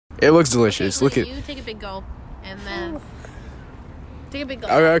It looks delicious. Look at. You take a big gulp, and then take a big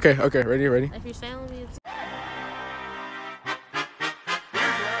gulp. Okay. Ready. If you're saying me, it's.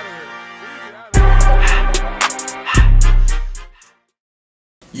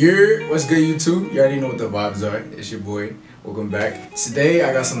 What's good, YouTube? You already know what the vibes are. It's your boy. Welcome back. Today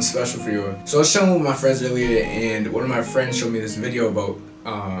I got something special for you. So I was chilling with my friends earlier, and one of my friends showed me this video about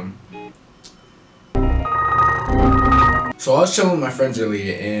So I was chilling with my friends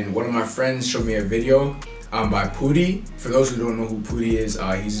earlier, and one of my friends showed me a video by Pooty. For those who don't know who Pooty is,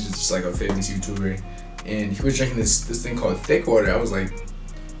 he's just like a famous YouTuber, and he was drinking this thing called Thicc water. I was like,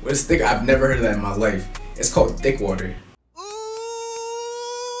 what is Thicc? I've never heard of that in my life. It's called Thicc water.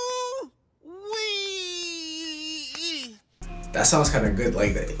 That sounds kind of good,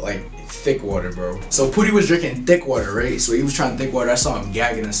 like Thicc water, bro. So Pooty was drinking Thicc water, right? So he was trying Thicc water. I saw him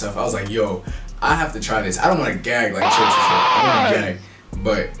gagging and stuff. I was like, yo, I have to try this. I don't want to gag like church and stuff. I want to gag,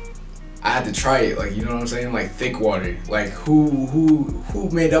 but I had to try it. Like, you know what I'm saying? Like Thicc water. Like who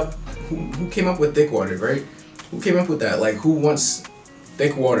came up with Thicc water, right? Who came up with that? Like who wants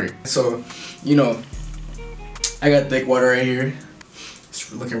Thicc water? So, you know, I got Thicc water right here.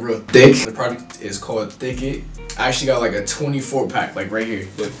 It's looking real thick. The product is called Thicc. I actually got like a 24 pack, like right here.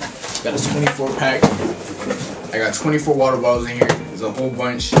 Look, got a 24 pack. I got 24 water bottles in here. There's a whole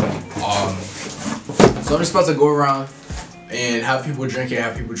bunch. So I'm just about to go around and have people drink it,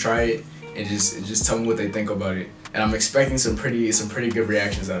 have people try it, and just tell me what they think about it. And I'm expecting some pretty good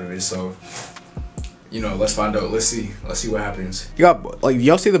reactions out of it. So, you know, let's find out. Let's see what happens. You got like,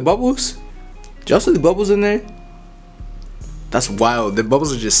 y'all see the bubbles? Did y'all see the bubbles in there? That's wild. The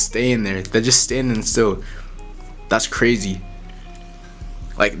bubbles are just staying there. They're just standing still. That's crazy.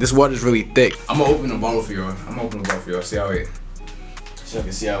 Like, this water is really thick. I'm gonna open the bottle for y'all. See how it, so I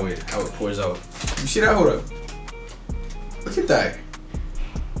can see how it pours out. You see that? Hold up. Look at that.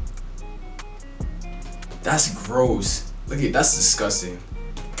 That's gross. Look at, that's disgusting.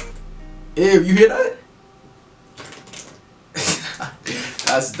 Ew, you hear that?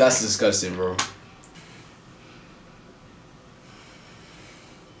 that's disgusting, bro.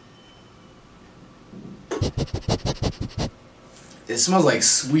 It smells like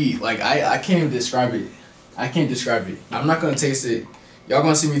sweet. Like I can't even describe it. I can't describe it. I'm not gonna taste it. Y'all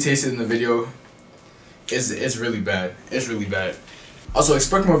gonna see me taste it in the video. It's really bad. It's really bad. Also,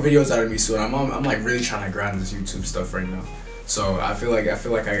 expect more videos out of me soon. I'm like really trying to grind this YouTube stuff right now. So I feel like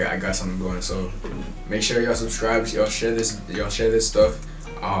I got something going. So make sure y'all subscribe. Y'all share this stuff.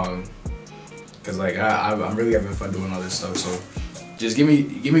 Cause like I'm really having fun doing all this stuff. So just give me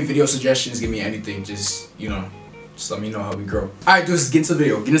video suggestions. Give me anything. Just, you know. Just let me know how we grow. Alright, dudes, get into the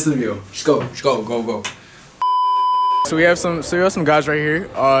video. Just go. So we have some guys right here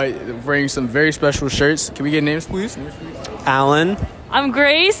wearing some very special shirts. Can we get names, please? Alan. I'm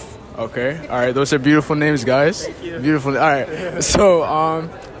Grace. Okay. Alright, those are beautiful names, guys. Thank you. Alright. So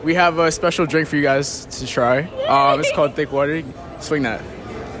we have a special drink for you guys to try. It's called Thicc water. Swing that.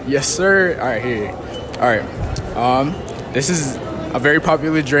 Yes, sir. Alright, here. Alright. This is a very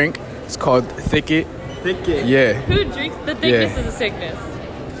popular drink. It's called Thicc. Thicc. Yeah. Who drinks? The thickness is a sickness.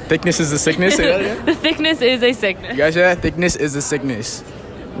 Thickness is a sickness? Say that again? The thickness is a sickness. You guys hear that? Thickness is a sickness.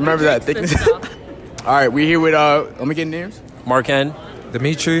 Remember that. Thickness. Alright, we here with, let me get names. Marken.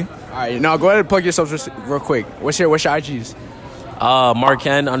 Dimitri. Alright, now go ahead and plug yourself just real quick. What's your IGs?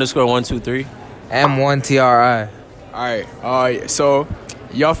 Marken_123. M1TRI. Alright, so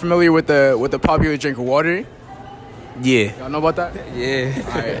y'all familiar with the popular drink of water? Yeah. Y'all know about that? Yeah.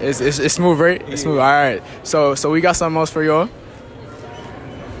 Alright, it's smooth, right? It's smooth. Alright. So we got something else for y'all.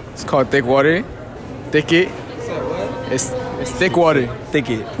 It's called Thicc water. Thicc. It's Thicc water.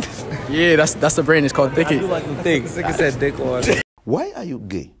 Thicc. Yeah, that's the brand. It's called Thicc. I do like the Thicc. Thicc said Thicc water. Why are you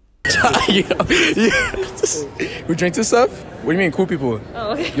gay? Yeah. Who drink this stuff? What do you mean, cool people?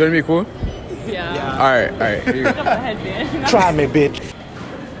 Oh, okay. You want to be cool? Yeah. Alright. Here you go. Headband. Try me, bitch.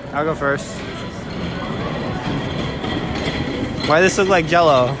 I'll go first. Why does this look like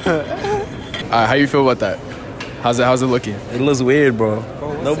Jello? How you feel about that? How's it looking? It looks weird, bro.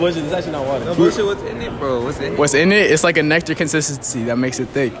 No bullshit. It's actually not water. No bullshit. What's in it, bro? What's in it? It's like a nectar consistency that makes it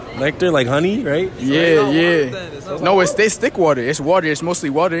thick. Nectar, like honey, right? Yeah. No, it's Thicc water. It's water. It's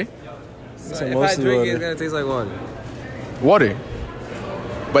mostly water. So if I drink it, it's gonna taste like water. Water.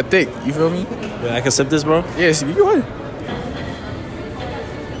 But thick. You feel me? Yeah, I can sip this, bro? Yes, you go ahead.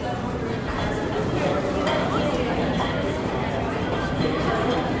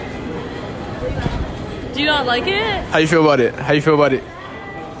 Do you not like it? How you feel about it?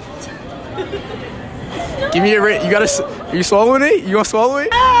 Give me a rate. Are you swallowing it? You gonna swallow it?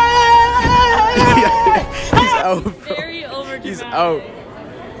 He's out, bro. Very overdramatic. He's out.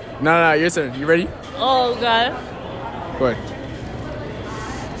 No, your turn. You ready? Oh god. Go ahead.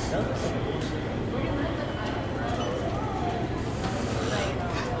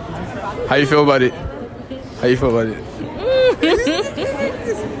 How you feel about it? How you feel about it?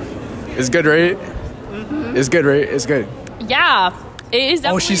 It's good, right? It's good, right? It's good. Yeah. It is.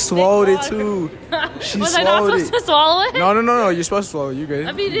 Oh, she swallowed it too. She Was I not swallowed supposed to swallow it? No. You're supposed to swallow. You good?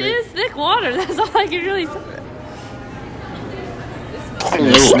 I mean, it is thick water. That's all I can really say.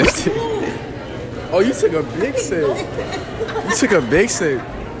 You sniffed it. Oh, you took a big sip. You took a big sip.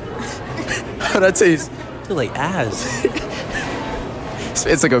 How'd that taste? I feel like ass.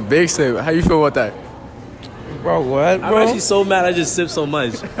 It's like a big sip. How you feel about that? Bro, what, I'm bro? actually so mad I just sipped so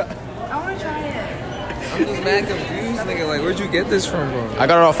much. I'm just mad confused, nigga. Like, where'd you get this from, bro? I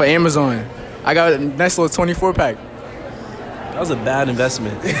got it off of Amazon. I got a nice little 24 pack. That was a bad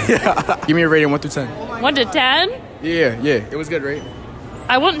investment. Give me a rating 1 through 10. 1 to 10? Yeah. It was good, right?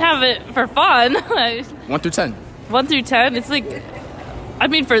 I wouldn't have it for fun. 1 through 10. 1 through 10. It's like, I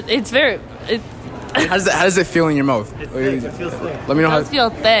mean, it's very. It How does it feel in your mouth? It feels thick. Let me know how. does feel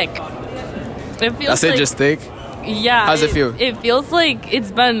thick. It feels. That's like, it, just thick. Yeah. How does it feel? It feels like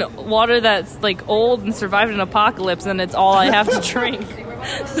it's been water that's like old and survived an apocalypse, and it's all I have to drink.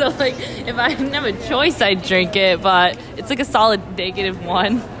 So like, if I didn't have a choice, I'd drink it. But it's like a solid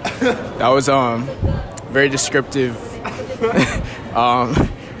 -1. That was very descriptive.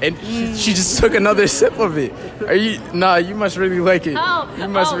 And she just took another sip of it. Are you? Nah, you must really like it. You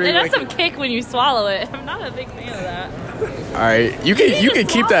must really it has like some it. kick when you swallow it. I'm not a big fan of that. All right, you can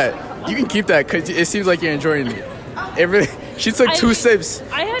keep that. You can keep that because it seems like you're enjoying it. She took 2 sips.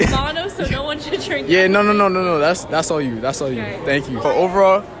 I had mono, so no one should drink. Yeah, that. no. That's all you. That's all you. Okay. Thank you. But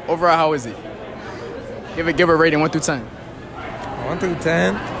overall, how is it? Give a rating 1 through 10. 1 through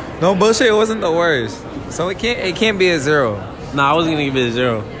 10? No bullshit, it wasn't the worst. So it can't be a 0. Nah, I wasn't gonna give it a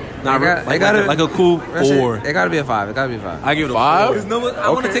 0. Nah, like a cool 4. It gotta be a 5. It gotta be a 5. I give it a 5? 4. No, I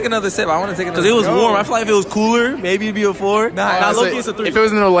want to take another sip. Because It was warm. I feel like if it was cooler, maybe it'd be a 4. Nah, low-key it's a 3. If it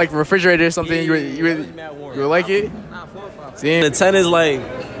was in the like refrigerator or something, you would like it. Nah, 4 or 5. See? The 10 is like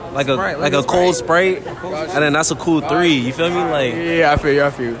Sprite, a cold Sprite, and then that's a cool 3. You feel me? Like, Yeah, I feel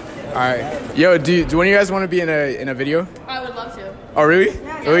you. All right, yo, do one of you guys want to be in a video? I would love to. Oh, really?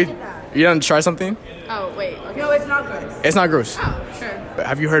 Yeah. Really? You done try something? Oh wait. Okay. No, it's not gross. It's not gross. Oh sure. But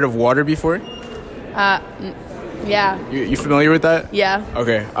have you heard of water before? Yeah. You familiar with that? Yeah.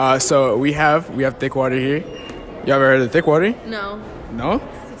 Okay. So we have thick water here. You ever heard of thick water? No. No?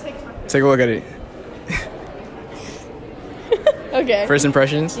 Take a look at it. Okay. First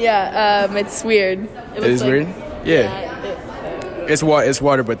impressions? Yeah. It's weird. It is weird? Yeah. Yeah. It's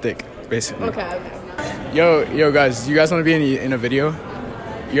water but thick, basically. Okay. Yo guys, do you guys want to be in a video?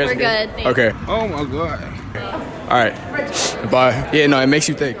 You guys We're good, thanks. Okay. Oh my god. All right. Bye. Yeah, no, it makes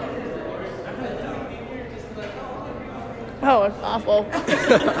you thick. Oh, it's awful.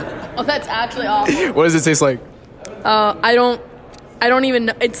 Oh, that's actually awful. What does it taste like? I don't even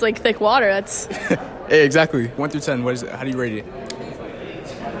know. It's like thick water. That's Hey, exactly. 1 through 10. What is it? How do you rate it?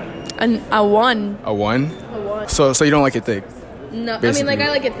 a 1. A 1? A 1. So you don't like it thick? No, Basically. I mean, like,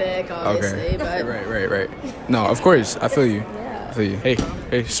 I like it thick, obviously, Okay. but... Right. No, of course. I feel you. Yeah. I feel you.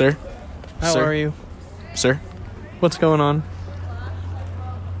 Hey, sir. How Sir? are you? Sir? What's going on?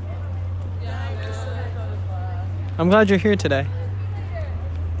 I'm glad you're here today.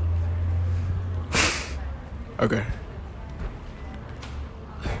 Okay.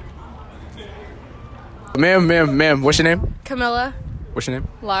 Ma'am, what's your name? Camilla. What's your name?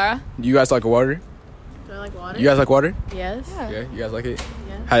 Lara. Do you guys like water? Do I like water? You guys like water? Yes. Yeah, you guys like it?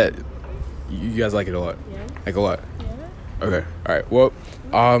 Yeah. You guys like it a lot? Yeah. Like a lot? Yeah. Okay. All right. Well,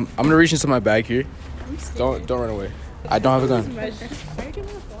 I'm gonna reach into my bag here. I'm scared. Don't run away. I don't have a gun.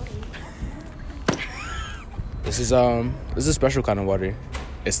 This is a special kind of water.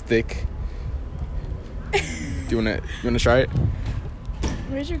 It's thick. Do you wanna try it?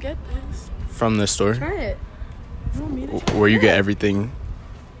 Where'd you get this? From the store. Try it. You want me to try Where you it? get everything.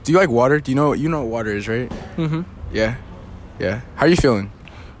 Do you like water? Do you know what water is, right? Mm-hmm. Yeah. How are you feeling?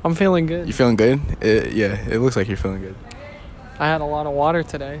 I'm feeling good. You feeling good? Yeah, it looks like you're feeling good. I had a lot of water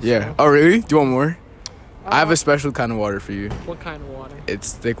today. Yeah. So. Oh, really? Do you want more? I have a special kind of water for you. What kind of water?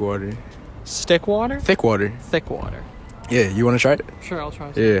 It's thick water. Stick water? Thick water. Thick water. Yeah, you want to try it? Sure, I'll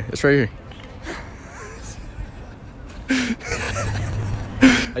try some. Yeah, it's right here.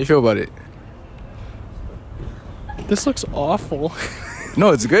 How you feel about it? This looks awful.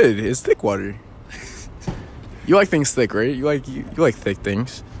 No, it's good. It's thick water. You like things thick, right? You like thick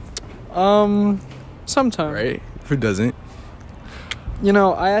things, Sometimes. right? Who doesn't? You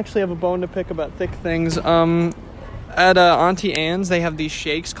know, I actually have a bone to pick about thick things. At Auntie Anne's, they have these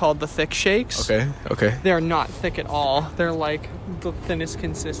shakes called the Thicc shakes. Okay. They are not thick at all. They're like the thinnest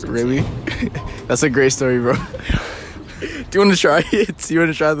consistency. Really? That's a great story, bro. Do you want to try it? Do you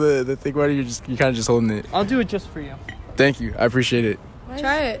want to try the Thicc water? You kind of just holding it. I'll do it just for you. Thank you. I appreciate it.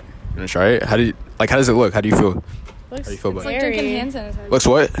 Try it. You want to try it? How does it look? How do you feel? How do you feel about It's like it? drinking hand sanitizer. Looks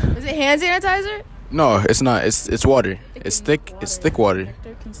what? Is it hand sanitizer? No, it's not. It's water. It's thick. It's thick water.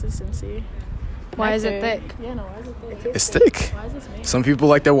 Nectar consistency. Why is it thick? Yeah, no, why is it thick? It's thick. Why is this made? Some people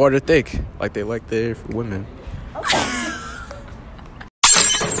like their water thick. Like they like their women.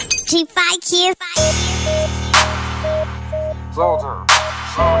 G5Q.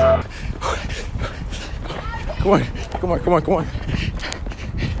 Come on.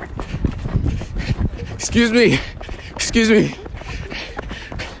 Excuse me.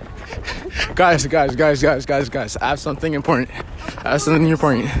 Guys. I have something important.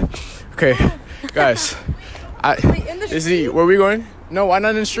 Okay, guys. Where are we going? No, why not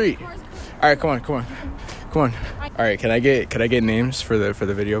in the street? All right, come on. All right, can I get names for the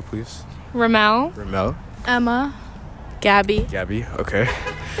video, please? Ramel. Emma. Gabby. Okay.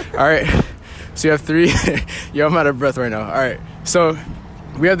 All right. So you have 3. Yo, I'm out of breath right now. All right. So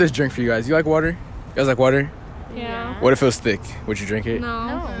we have this drink for you guys. You like water? You guys like water? Yeah. What if it was thick? Would you drink it?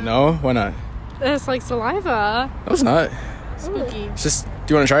 No? Why not? It's like saliva. No, it's not. Spooky. It's just. Do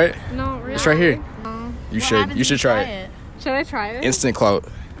you want to try it? No, really. It's right here. You should. You should try it. Should I try it? Instant clout.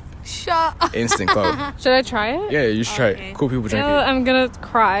 Shut up. Instant clout. Should I try it? Yeah, you should try it. Cool people drink it. I'm gonna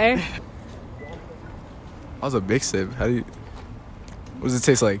cry. That was a big sip. What does it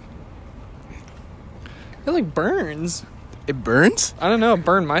taste like? It like burns. It burns? I don't know. It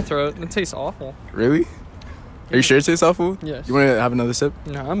burned my throat. It tastes awful. Really? Are you sure it tastes awful? Yes. You want to have another sip?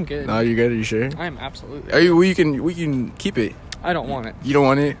 No, I'm good. No, you good? Are you sure? I am absolutely. Are you? We can keep it. I don't want it. You don't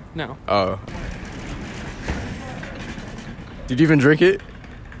want it? No. Oh. Did you even drink it?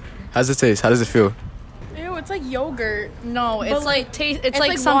 How's it taste? How does it feel? Ew, it's like yogurt. No, it's But like it's like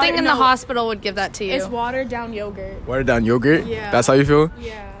like something water, in the no. hospital would give that to you. It's watered down yogurt. Watered down yogurt? Yeah. That's how you feel?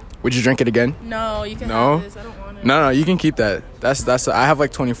 Yeah. Would you drink it again? No, you can No? have this. I don't want it. No, you can keep that. That's. I have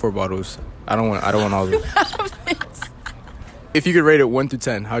like 24 bottles. I don't want all of it. If you could rate it 1 through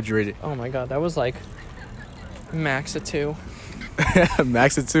 10, how'd you rate it? Oh my god, that was like max a 2.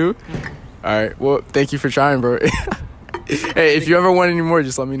 Max of 2? All right. Well, thank you for trying, bro. Hey, if you ever want any more,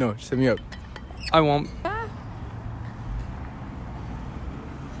 just let me know. Just hit me up. I won't.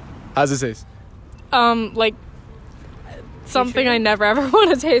 How's it taste? Like something I never ever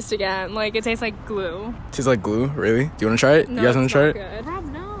want to taste again. Like it tastes like glue. Tastes like glue? Really? Do you want to try it? No, you guys want it's to try not it? good. Rob,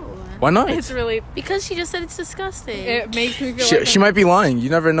 no. Why not? It's really. Because she just said it's disgusting. It makes me feel. She might be lying. You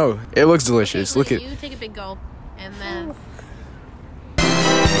never know. It looks delicious. Okay, Look so at. you take a big gulp and then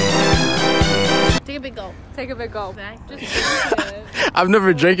take a big gulp. Take a big gulp. Okay. Just drink it. I've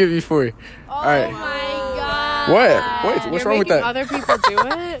never drank it before. All right. My God. What? What's wrong with that? Other people do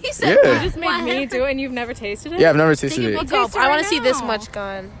it. He said Yeah. You just made me do it, and you've never tasted it. Yeah, I've never take tasted a it. big gulp. Taste it I want right to see this now. much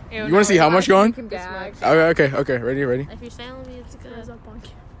gone. Ew, You want to see how much gone? Gag. Okay. Ready? If you're telling me it's good.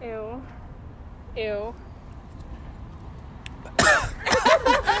 Ew.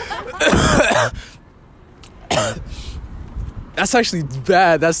 That's actually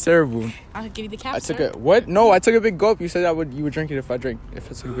bad. That's terrible. I'll give you the cap. I took a what? No, I took a big gulp. You said you would drink it if I took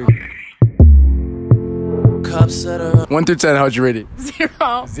a big. 1 through 10, how'd you rate it?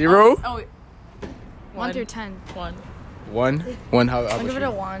 0. 0? Oh, wait. 1 through 10. 1. 1. How I'll much give it you-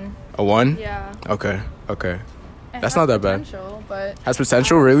 a 1. A 1? Yeah. Okay. It That's has not that bad. potential, but Has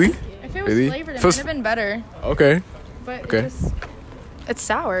potential, really? if it was Really? flavored, it Feels- might have been better. Okay. But Okay. it's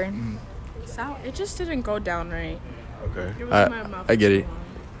sour. Sour. It just didn't go down right. Okay. It was in my mouth I get for it. too long.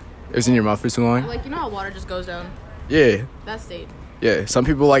 It was in your mouth for too long? Like, you know how water just goes down? Yeah. That stayed. Yeah. Some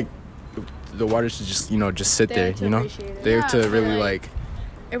people like the water to just, just sit They there, have to appreciate it. They have Yeah, to but, really like-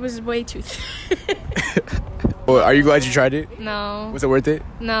 It was way too thick. Well, are you glad you tried it? No. Was it worth it?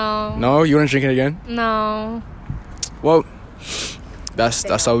 No. No? You want to drink it again? No. Well,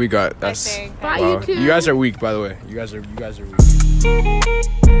 that's all we got. That's think. Bye, wow. you two. You guys are weak, by the way. You guys are weak.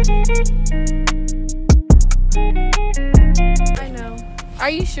 I know. Are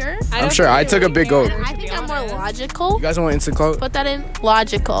you sure? I'm sure. I took a big gulp. I think I'm more logical. You guys want instant clout? Put that in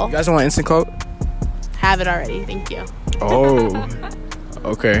logical. You guys want instant clout? Have it already. Thank you. Oh.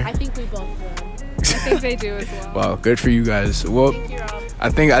 Okay. I think we both will. I think they do as well. Wow. Good for you guys. Well, Thank you, Rob. I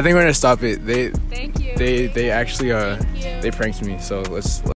think we're gonna stop it. Thank you. They actually Thank you. they pranked me. So let's.